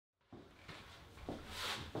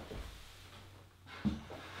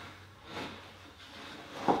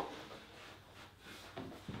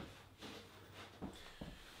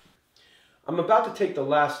I'm about to take the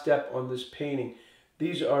last step on this painting.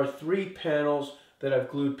 These are 3 panels that I've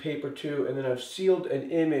glued paper to, and then I've sealed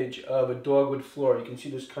an image of a dogwood floor. You can see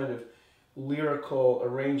this kind of lyrical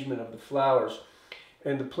arrangement of the flowers.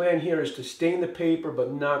 And the plan here is to stain the paper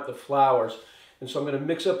but not the flowers. And so I'm going to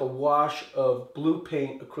mix up a wash of blue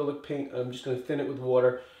paint, acrylic paint. I'm just going to thin it with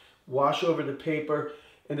water, wash over the paper,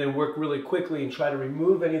 and then work really quickly and try to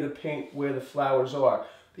remove any of the paint where the flowers are.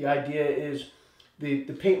 The idea is the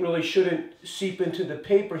paint really shouldn't seep into the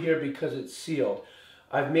paper here because it's sealed.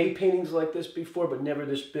 I've made paintings like this before, but never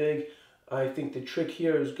this big. I think the trick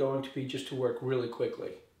here is going to be just to work really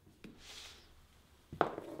quickly.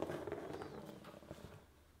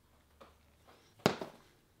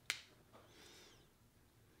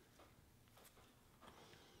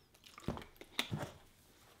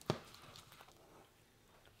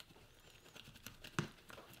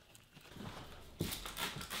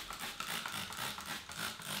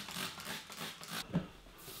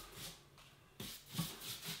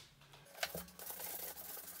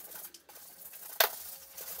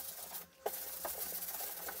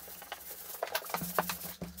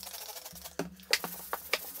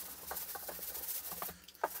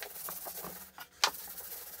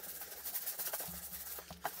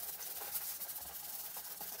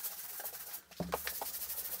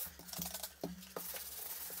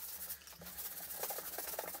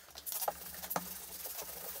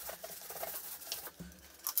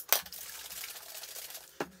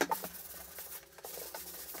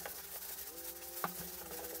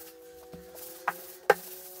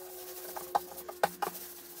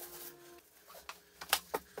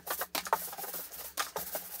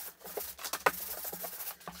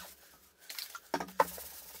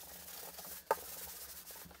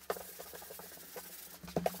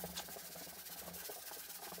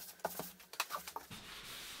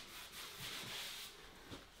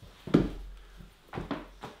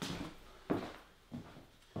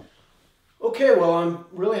 Okay, well, I'm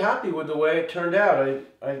really happy with the way it turned out.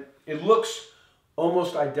 It looks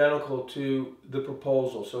almost identical to the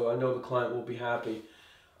proposal, so I know the client will be happy.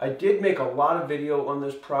 I did make a lot of video on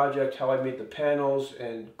this project, how I made the panels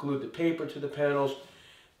and glued the paper to the panels.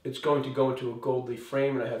 It's going to go into a gold leaf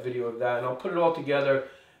frame, and I have video of that. And I'll put it all together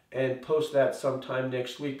and post that sometime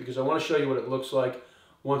next week because I want to show you what it looks like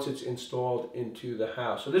once it's installed into the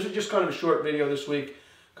house. So this is just kind of a short video this week.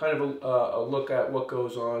 Kind of a look at what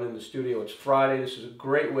goes on in the studio. It's Friday. This is a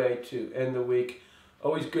great way to end the week.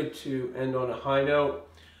 Always good to end on a high note.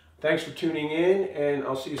 Thanks for tuning in, and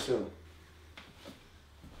I'll see you soon.